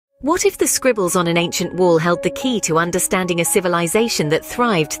What if the scribbles on an ancient wall held the key to understanding a civilization that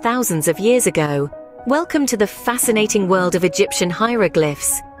thrived thousands of years ago? Welcome to the fascinating world of Egyptian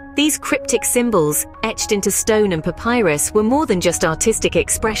hieroglyphs. These cryptic symbols, etched into stone and papyrus, were more than just artistic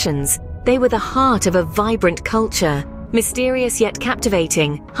expressions. They were the heart of a vibrant culture. Mysterious yet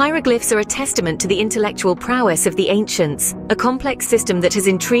captivating, hieroglyphs are a testament to the intellectual prowess of the ancients, a complex system that has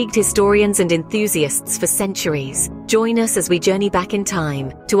intrigued historians and enthusiasts for centuries. Join us as we journey back in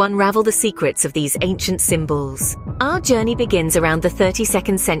time to unravel the secrets of these ancient symbols. Our journey begins around the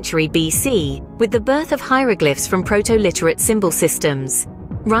 32nd century BC, with the birth of hieroglyphs from proto-literate symbol systems.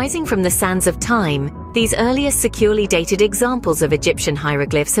 Rising from the sands of time, these earliest securely dated examples of Egyptian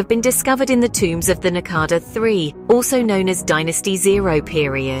hieroglyphs have been discovered in the tombs of the Naqada III, also known as Dynasty 0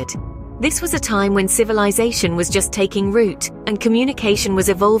 period. This was a time when civilization was just taking root, and communication was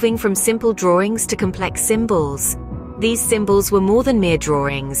evolving from simple drawings to complex symbols. These symbols were more than mere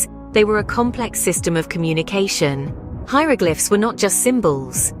drawings. They were a complex system of communication. Hieroglyphs were not just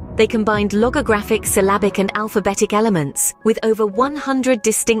symbols. They combined logographic, syllabic and alphabetic elements, with over 100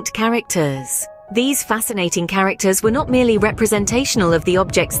 distinct characters. These fascinating characters were not merely representational of the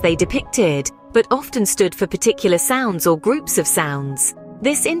objects they depicted, but often stood for particular sounds or groups of sounds.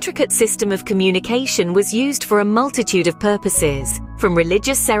 This intricate system of communication was used for a multitude of purposes, from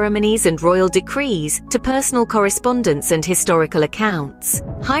religious ceremonies and royal decrees to personal correspondence and historical accounts.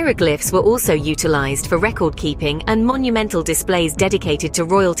 Hieroglyphs were also utilized for record-keeping and monumental displays dedicated to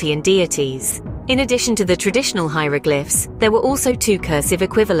royalty and deities. In addition to the traditional hieroglyphs, there were also two cursive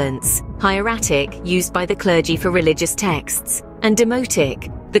equivalents: hieratic, used by the clergy for religious texts, and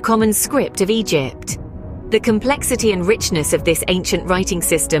demotic, the common script of Egypt. The complexity and richness of this ancient writing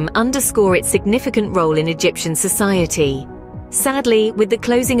system underscore its significant role in Egyptian society. Sadly, with the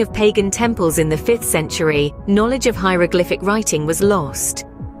closing of pagan temples in the 5th century, knowledge of hieroglyphic writing was lost.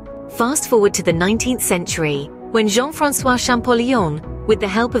 Fast forward to the 19th century, when Jean-François Champollion, with the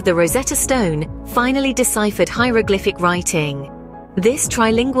help of the Rosetta Stone, finally deciphered hieroglyphic writing. This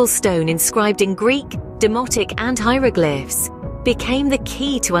trilingual stone, inscribed in Greek, demotic and hieroglyphs, became the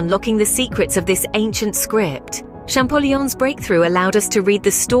key to unlocking the secrets of this ancient script. Champollion's breakthrough allowed us to read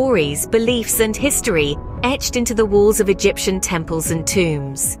the stories, beliefs and history etched into the walls of Egyptian temples and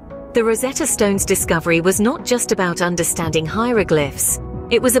tombs. The Rosetta Stone's discovery was not just about understanding hieroglyphs.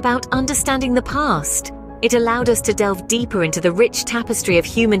 It was about understanding the past. It allowed us to delve deeper into the rich tapestry of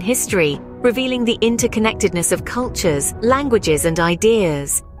human history, revealing the interconnectedness of cultures, languages and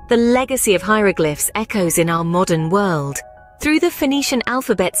ideas. The legacy of hieroglyphs echoes in our modern world. Through the Phoenician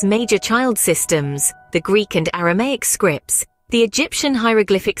alphabet's major child systems, the Greek and Aramaic scripts, the Egyptian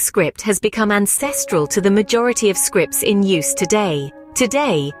hieroglyphic script has become ancestral to the majority of scripts in use today.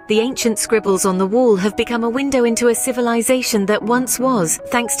 Today, the ancient scribbles on the wall have become a window into a civilization that once was,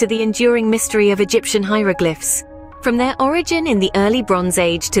 thanks to the enduring mystery of Egyptian hieroglyphs. From their origin in the early Bronze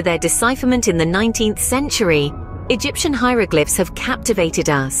Age to their decipherment in the 19th century, Egyptian hieroglyphs have captivated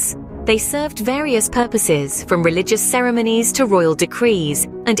us. They served various purposes, from religious ceremonies to royal decrees,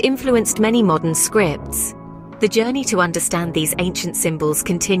 and influenced many modern scripts. The journey to understand these ancient symbols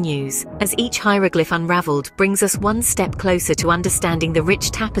continues, as each hieroglyph unraveled brings us one step closer to understanding the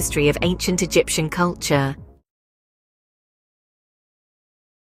rich tapestry of ancient Egyptian culture.